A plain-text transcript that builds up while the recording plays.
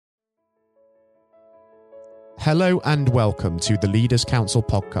Hello and welcome to the Leaders Council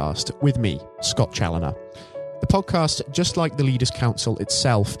podcast with me, Scott Challoner. The podcast, just like the Leaders Council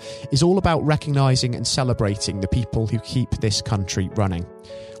itself, is all about recognising and celebrating the people who keep this country running.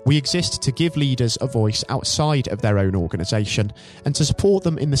 We exist to give leaders a voice outside of their own organisation and to support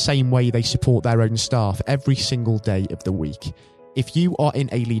them in the same way they support their own staff every single day of the week. If you are in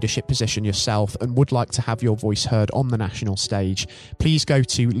a leadership position yourself and would like to have your voice heard on the national stage, please go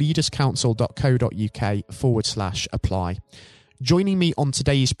to leaderscouncil.co.uk/apply. Joining me on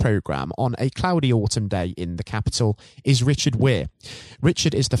today's programme on a cloudy autumn day in the capital is Richard Weir.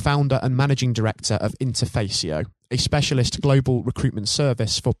 Richard is the founder and managing director of Interfacio, a specialist global recruitment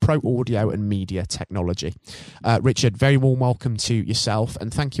service for pro audio and media technology. Richard, very warm welcome to yourself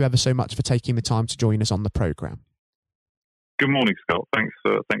and thank you ever so much for taking the time to join us on the programme. Good morning, Scott. Thanks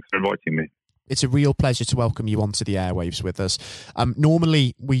for inviting me. It's a real pleasure to welcome you onto the airwaves with us.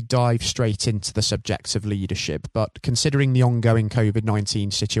 Normally, we dive straight into the subject of leadership, but considering the ongoing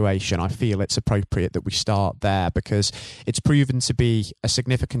COVID-19 situation, I feel it's appropriate that we start there because it's proven to be a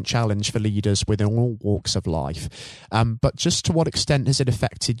significant challenge for leaders within all walks of life. But just to what extent has it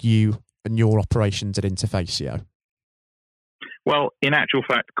affected you and your operations at Interfacio? Well, in actual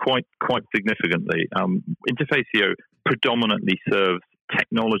fact, quite significantly. Interfacio predominantly serves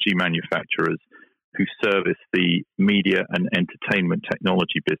technology manufacturers who service the media and entertainment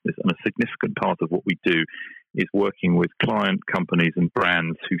technology business. And a significant part of what we do is working with client companies and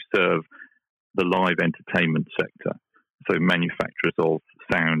brands who serve the live entertainment sector. So manufacturers of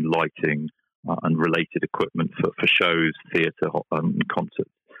sound, lighting, and related equipment for shows, theatre, and concerts.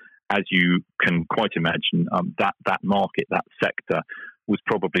 As you can quite imagine, that market, that sector, was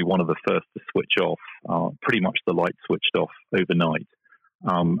probably one of the first to switch off. Pretty much the light switched off overnight.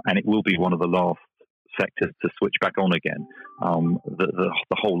 And it will be one of the last sectors to switch back on again. The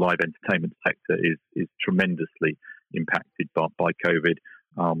whole live entertainment sector is tremendously impacted by COVID.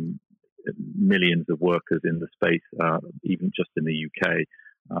 Millions of workers in the space, even just in the UK.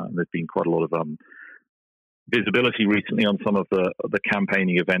 There's been quite a lot of visibility recently on some of the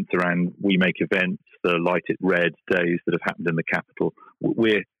campaigning events around We Make Events, the Light It Red days that have happened in the capital.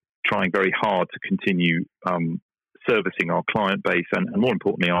 We're trying very hard to continue servicing our client base and more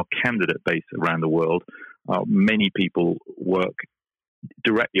importantly, our candidate base around the world. Many people work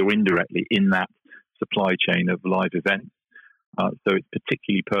directly or indirectly in that supply chain of live events. So it's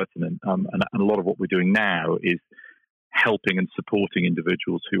particularly pertinent. And a lot of what we're doing now is helping and supporting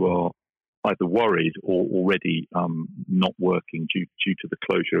individuals who are either worried or already not working due to the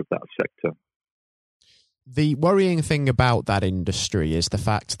closure of that sector. The worrying thing about that industry is the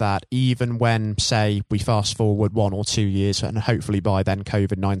fact that even when, say, we fast forward 1 or 2 years and hopefully by then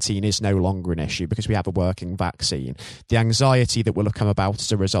COVID-19 is no longer an issue because we have a working vaccine, the anxiety that will have come about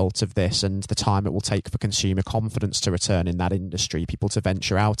as a result of this and the time it will take for consumer confidence to return in that industry, people to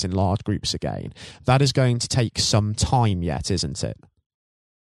venture out in large groups again, that is going to take some time yet, isn't it?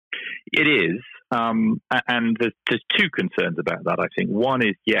 It is. And there's two concerns about that, I think. One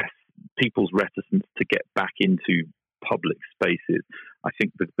is, yes, people's reticence to get back into public spaces. I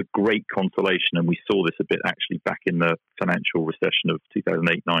think the great consolation, and we saw this a bit actually back in the financial recession of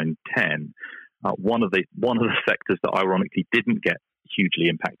 2008, 9, 10, one of the sectors that ironically didn't get hugely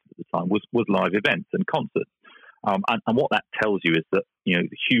impacted at the time was live events and concerts. And what that tells you is that, you know,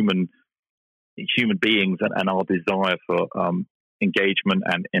 human beings and our desire for engagement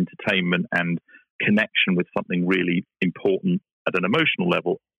and entertainment and connection with something really important at an emotional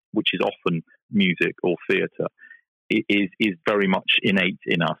level, which is often music or theatre, is very much innate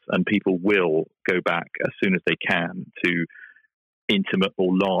in us, and people will go back as soon as they can to intimate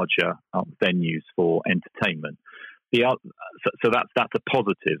or larger venues for entertainment. So that's a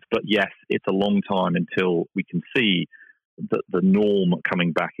positive, but yes, it's a long time until we can see the norm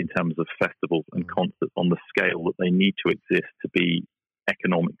coming back in terms of festivals and concerts on the scale that they need to exist to be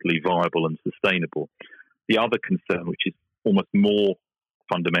economically viable and sustainable. The other concern, which is almost more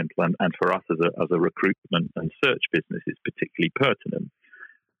fundamental and for us as a recruitment and search business is particularly pertinent,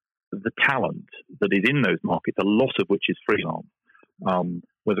 the talent that is in those markets, a lot of which is freelance,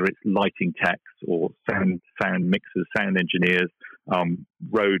 whether it's lighting techs or sound mixers, sound engineers,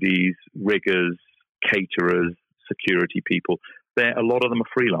 roadies, riggers, caterers, security people. A lot of them are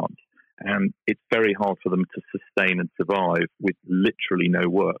freelance, and it's very hard for them to sustain and survive with literally no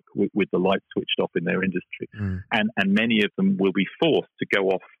work, with the lights switched off in their industry. And many of them will be forced to go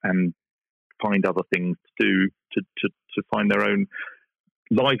off and find other things to do to find their own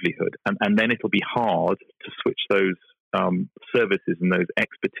livelihood. And then it'll be hard to switch those services and those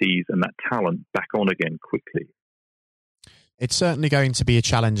expertise and that talent back on again quickly. It's certainly going to be a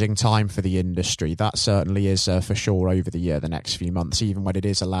challenging time for the industry. That certainly is for sure over the next few months, even when it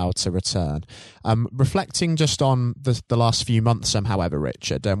is allowed to return. Reflecting just on the last few months, however,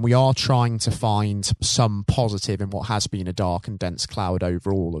 Richard, we are trying to find some positive in what has been a dark and dense cloud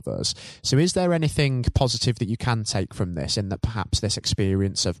over all of us. So is there anything positive that you can take from this, in that perhaps this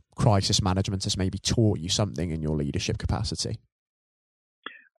experience of crisis management has maybe taught you something in your leadership capacity?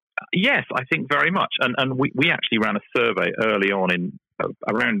 Yes, I think very much. And we actually ran a survey early on in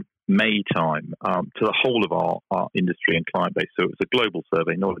around May time to the whole of our industry and client base. So it was a global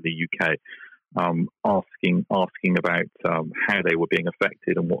survey, not in the UK, asking about how they were being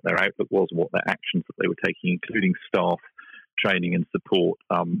affected and what their outlook was and what their actions that they were taking, including staff training and support,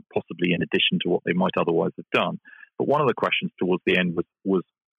 possibly in addition to what they might otherwise have done. But one of the questions towards the end was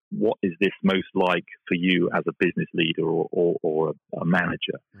what is this most like for you as a business leader or a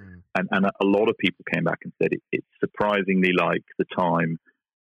manager? And a lot of people came back and said it's surprisingly like the time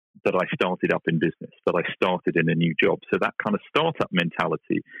that I started up in business, that I started in a new job. So that kind of startup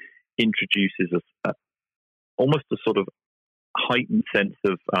mentality introduces almost a sort of heightened sense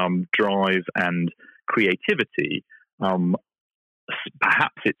of drive and creativity.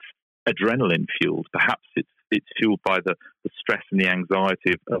 Perhaps it's adrenaline fueled, perhaps it's fueled by the stress and the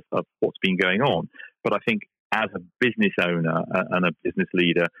anxiety of what's been going on. But I think as a business owner and a business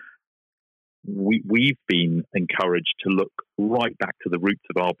leader, we've been encouraged to look right back to the roots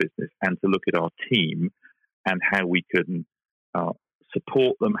of our business and to look at our team and how we can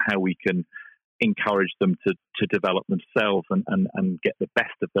support them, how we can encourage them to develop themselves and get the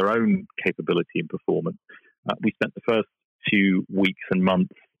best of their own capability and performance. We spent the first few weeks and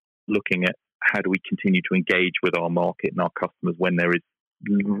months looking at how do we continue to engage with our market and our customers when there is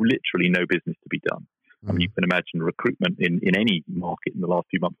literally no business to be done. I mean, you can imagine recruitment in any market in the last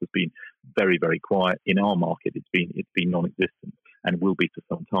few months has been very, very quiet. In our market, it's been non-existent and will be for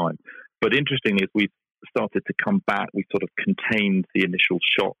some time. But interestingly, as we've started to come back, we sort of contained the initial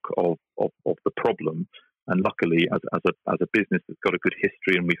shock of the problem. And luckily, as a business that's got a good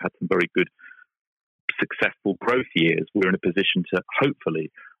history and we've had some very good successful growth years, we're in a position to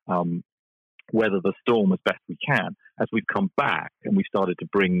hopefully weather the storm as best we can. As we've come back and we started to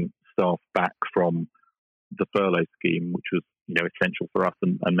bring staff back from the furlough scheme, which was essential for us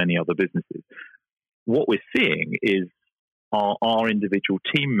and many other businesses, what we're seeing is our individual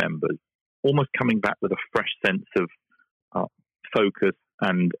team members almost coming back with a fresh sense of focus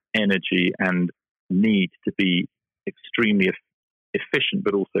and energy and need to be extremely efficient,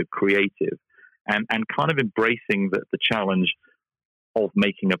 but also creative, and kind of embracing the challenge of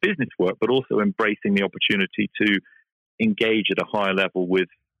making a business work, but also embracing the opportunity to engage at a higher level with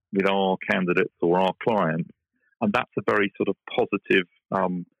our candidates or our clients. And that's a very sort of positive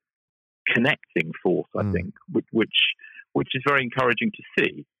connecting force, I think, which is very encouraging to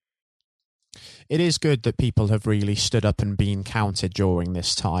see. It is good that people have really stood up and been counted during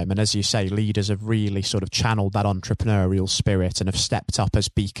this time. And as you say, leaders have really sort of channeled that entrepreneurial spirit and have stepped up as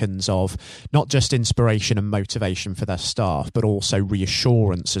beacons of not just inspiration and motivation for their staff, but also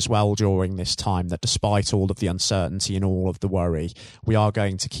reassurance as well during this time that despite all of the uncertainty and all of the worry, we are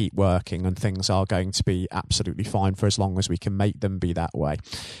going to keep working and things are going to be absolutely fine for as long as we can make them be that way.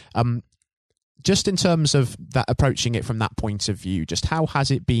 Just in terms of that, approaching it from that point of view, just how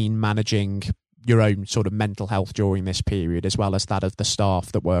has it been managing your own sort of mental health during this period, as well as that of the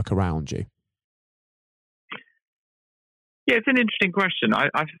staff that work around you? Yeah, it's an interesting question.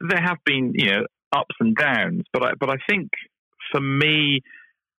 There have been ups and downs, but I think for me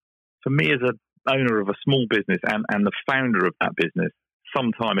as an owner of a small business and the founder of that business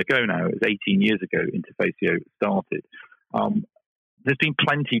some time ago now, it was 18 years ago, Interfacio started. There's been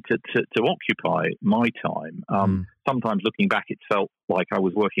plenty to occupy my time. Sometimes looking back, it felt like I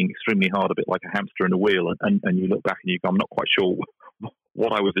was working extremely hard, a bit like a hamster in a wheel. And you look back and you go, I'm not quite sure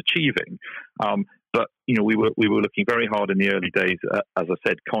what I was achieving. But we were looking very hard in the early days, as I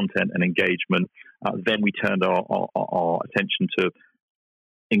said, content and engagement. Then we turned our attention to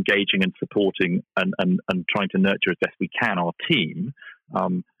engaging and supporting and trying to nurture as best we can our team.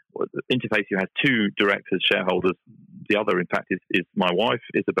 Interfacio has two directors, shareholders. The other, in fact, is my wife,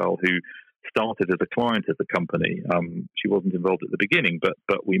 Isabel, who started as a client of the company. She wasn't involved at the beginning,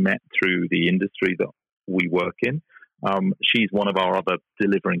 but we met through the industry that we work in. She's one of our other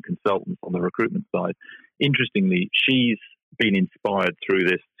delivering consultants on the recruitment side. Interestingly, she's been inspired through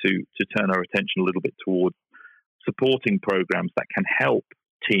this to turn her attention a little bit towards supporting programs that can help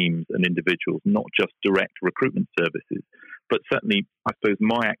teams and individuals, not just direct recruitment services. But certainly, I suppose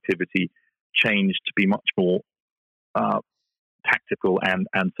my activity changed to be much more tactical and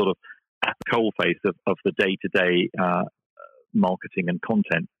sort of at the coalface of the day-to-day marketing and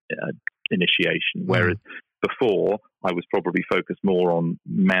content initiation, whereas before I was probably focused more on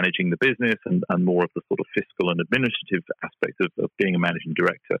managing the business and more of the sort of fiscal and administrative aspect of being a managing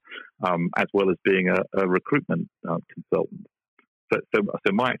director, as well as being a recruitment consultant.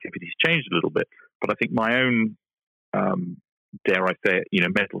 So my activities changed a little bit, but I think my own, dare I say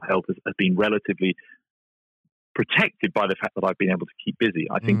it, mental health has been relatively protected by the fact that I've been able to keep busy.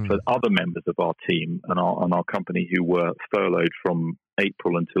 I think for other members of our team and our company who were furloughed from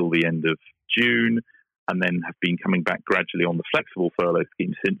April until the end of June, and then have been coming back gradually on the flexible furlough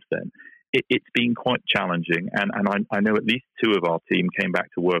scheme since then, it's been quite challenging. And I know at least two of our team came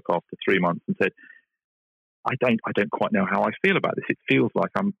back to work after 3 months and said, I don't quite know how I feel about this. It feels like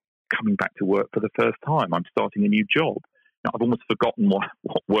I'm coming back to work for the first time. I'm starting a new job. Now, I've almost forgotten what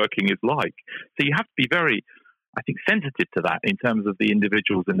working is like. So you have to be very, I think, sensitive to that in terms of the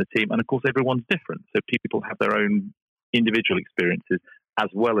individuals in the team. And of course, everyone's different. So people have their own individual experiences as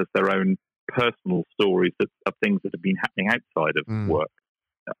well as their own personal stories of things that have been happening outside of work.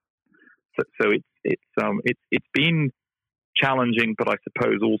 So it's been challenging, but I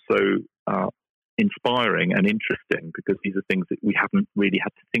suppose also inspiring and interesting, because these are things that we haven't really had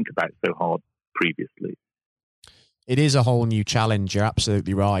to think about so hard previously. It is a whole new challenge. You're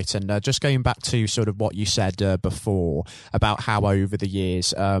absolutely right. And just going back to sort of what you said before about how over the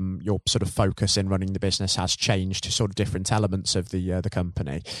years your sort of focus in running the business has changed to sort of different elements of the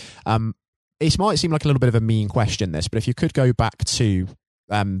company. It might seem like a little bit of a mean question, this, but if you could go back to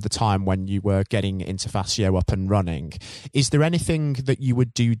the time when you were getting Interfacio up and running, is there anything that you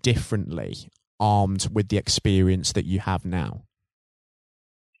would do differently armed with the experience that you have now?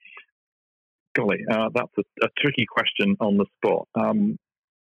 Golly, that's a tricky question on the spot.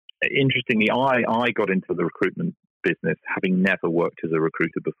 Interestingly, I got into the recruitment business having never worked as a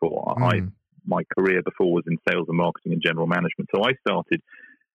recruiter before. My career before was in sales and marketing and general management. So I started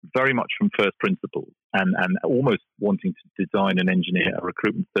very much from first principles and almost wanting to design and engineer a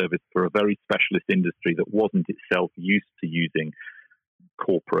recruitment service for a very specialist industry that wasn't itself used to using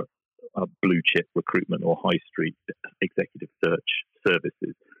corporate blue chip recruitment or high street executive search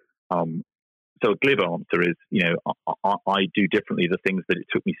services. So a glib answer is, I do differently the things that it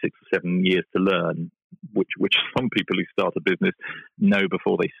took me 6 or 7 years to learn, which some people who start a business know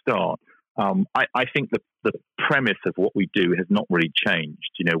before they start. I think that the premise of what we do has not really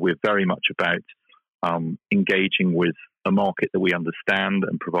changed. We're very much about engaging with a market that we understand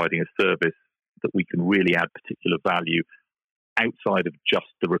and providing a service that we can really add particular value outside of just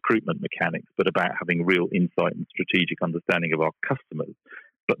the recruitment mechanics, but about having real insight and strategic understanding of our customers.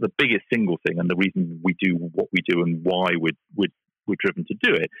 But the biggest single thing, and the reason we do what we do and why we're driven to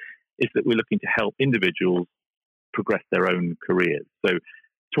do it, is that we're looking to help individuals progress their own careers. So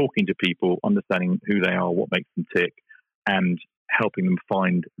talking to people, understanding who they are, what makes them tick, and helping them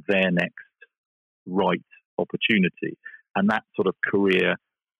find their next right opportunity. And that sort of career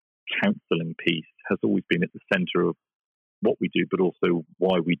counselling piece has always been at the centre of what we do, but also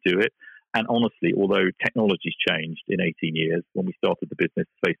why we do it. And honestly, although technology's changed in 18 years, when we started the business,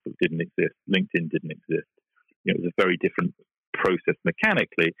 Facebook didn't exist, LinkedIn didn't exist. It was a very different process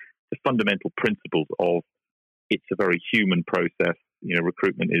mechanically. The fundamental principles of it's a very human process.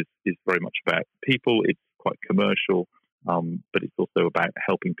 Recruitment is very much about people. It's quite commercial, but it's also about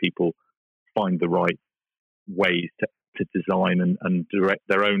helping people find the right ways to design and direct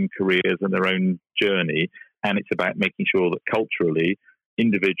their own careers and their own journey. And it's about making sure that culturally,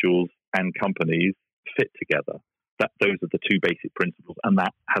 individuals and companies fit together. Those are the two basic principles, and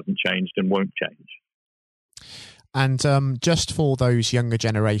that hasn't changed and won't change. And just for those younger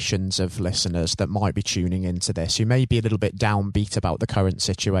generations of listeners that might be tuning into this, who may be a little bit downbeat about the current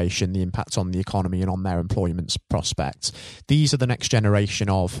situation, the impact on the economy and on their employment prospects, these are the next generation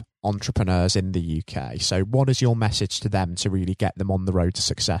of entrepreneurs in the UK. So what is your message to them to really get them on the road to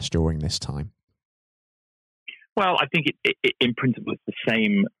success during this time? Well, I think it in principle, it's the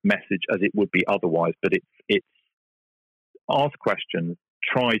same message as it would be otherwise, but it's ask questions,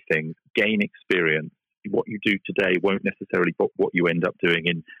 try things, gain experience. What you do today won't necessarily be what you end up doing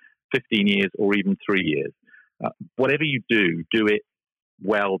in 15 years or even 3 years. Whatever you do it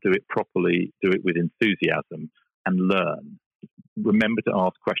well, do it properly, do it with enthusiasm, and learn. Remember to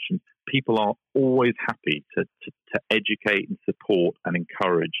ask questions. People are always happy to educate and support and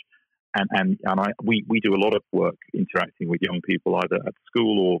encourage. We do a lot of work interacting with young people either at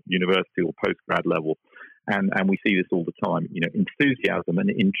school or university or postgrad level, and we see this all the time. Enthusiasm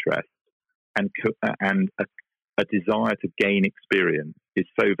and interest and a desire to gain experience is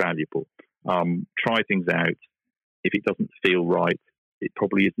so valuable. Try things out. If it doesn't feel right, it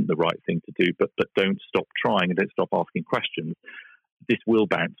probably isn't the right thing to do, but don't stop trying and don't stop asking questions. This will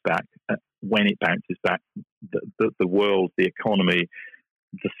bounce back. When it bounces back, the world, the economy,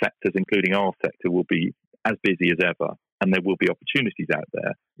 the sectors, including our sector, will be as busy as ever, and there will be opportunities out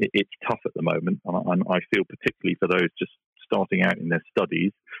there. It's tough at the moment, and I feel particularly for those just starting out in their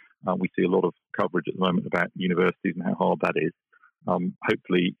studies. We see a lot of coverage at the moment about universities and how hard that is.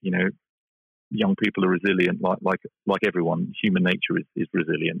 Hopefully, young people are resilient, like everyone. Human nature is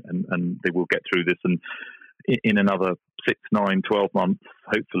resilient, and they will get through this. And in another 6, 9, 12 months,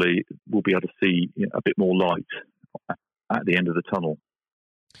 hopefully, we'll be able to see a bit more light at the end of the tunnel.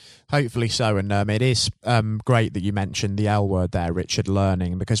 Hopefully so, and it is great that you mentioned the L word there, Richard,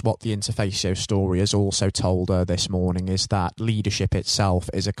 learning, because what the Interfacio story has also told this morning is that leadership itself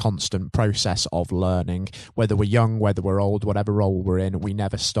is a constant process of learning. Whether we're young, whether we're old, whatever role we're in, we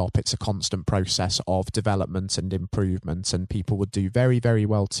never stop. It's a constant process of development and improvement, and people would do very, very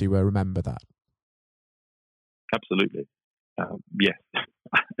well to remember that. Absolutely. Yes,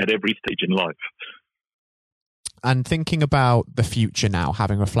 at every stage in life. And thinking about the future now,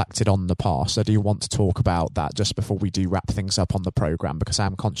 having reflected on the past, I do want to talk about that just before we do wrap things up on the programme, because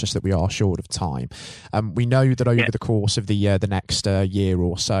I'm conscious that we are short of time. We know that over the course of the next year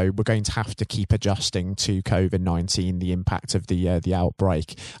or so, we're going to have to keep adjusting to COVID-19, the impact of the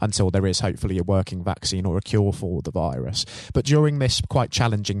outbreak, until there is hopefully a working vaccine or a cure for the virus. But during this quite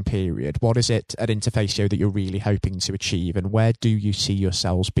challenging period, what is it at Interfacio that you're really hoping to achieve, and where do you see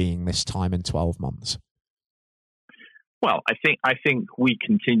yourselves being this time in 12 months? Well, I think we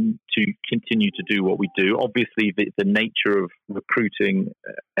continue to do what we do. Obviously, the nature of recruiting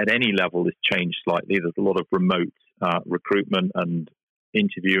at any level has changed slightly. There's a lot of remote recruitment and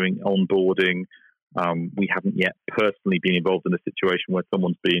interviewing, onboarding. We haven't yet personally been involved in a situation where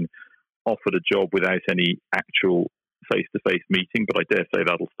someone's been offered a job without any actual face-to-face meeting, but I dare say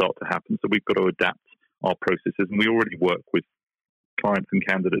that'll start to happen. So we've got to adapt our processes, and we already work with clients and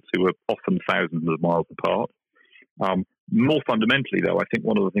candidates who are often thousands of miles apart. More fundamentally, though, I think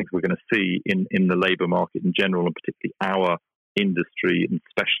one of the things we're going to see in the labour market in general, and particularly our industry and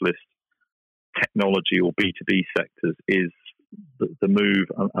specialist technology or B2B sectors, is the move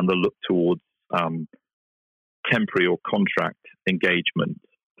and the look towards temporary or contract engagement.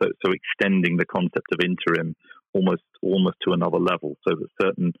 So extending the concept of interim almost to another level, so that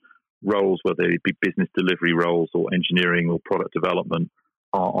certain roles, whether they be business delivery roles or engineering or product development,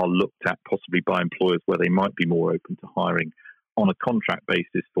 are looked at possibly by employers where they might be more open to hiring on a contract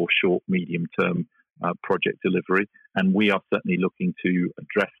basis for short, medium-term project delivery. And we are certainly looking to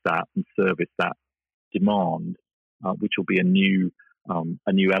address that and service that demand, which will be a new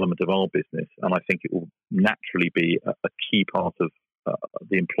element of our business. And I think it will naturally be a key part of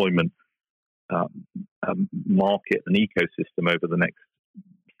the employment market and ecosystem over the next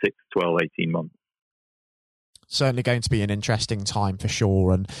 6, 12, 18 months. Certainly going to be an interesting time for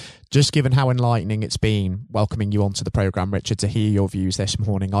sure. And just given how enlightening it's been welcoming you onto the programme, Richard, to hear your views this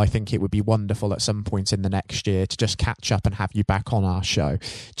morning, I think it would be wonderful at some point in the next year to just catch up and have you back on our show,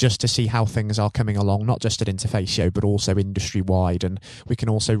 just to see how things are coming along, not just at Interfacio, but also industry-wide. And we can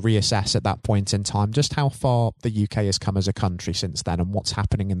also reassess at that point in time just how far the UK has come as a country since then and what's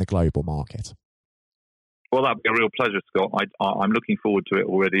happening in the global market. Well, that'd be a real pleasure, Scott. I'm looking forward to it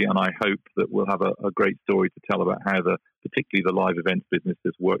already, and I hope that we'll have a great story to tell about how particularly the live events business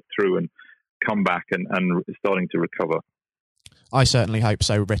has worked through and come back and is starting to recover. I certainly hope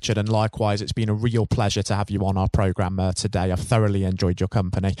so, Richard, and likewise, it's been a real pleasure to have you on our programme today. I've thoroughly enjoyed your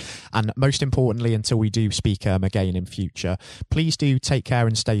company, and most importantly, until we do speak again in future, please do take care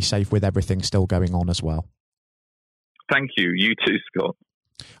and stay safe with everything still going on as well. Thank you. You too, Scott.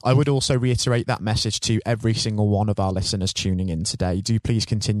 I would also reiterate that message to every single one of our listeners tuning in today. Do please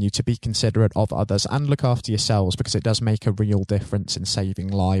continue to be considerate of others and look after yourselves, because it does make a real difference in saving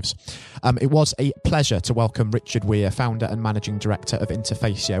lives. It was a pleasure to welcome Richard Weir, founder and managing director of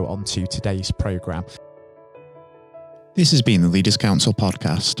Interfacio, onto today's programme. This has been the Leaders Council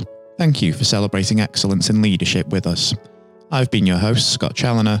podcast. Thank you for celebrating excellence in leadership with us. I've been your host, Scott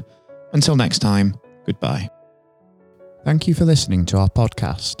Challoner. Until next time, goodbye. Thank you for listening to our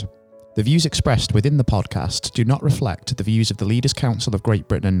podcast. The views expressed within the podcast do not reflect the views of the Leaders Council of Great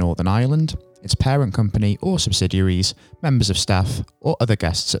Britain and Northern Ireland, its parent company or subsidiaries, members of staff, or other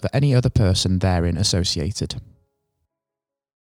guests of any other person therein associated.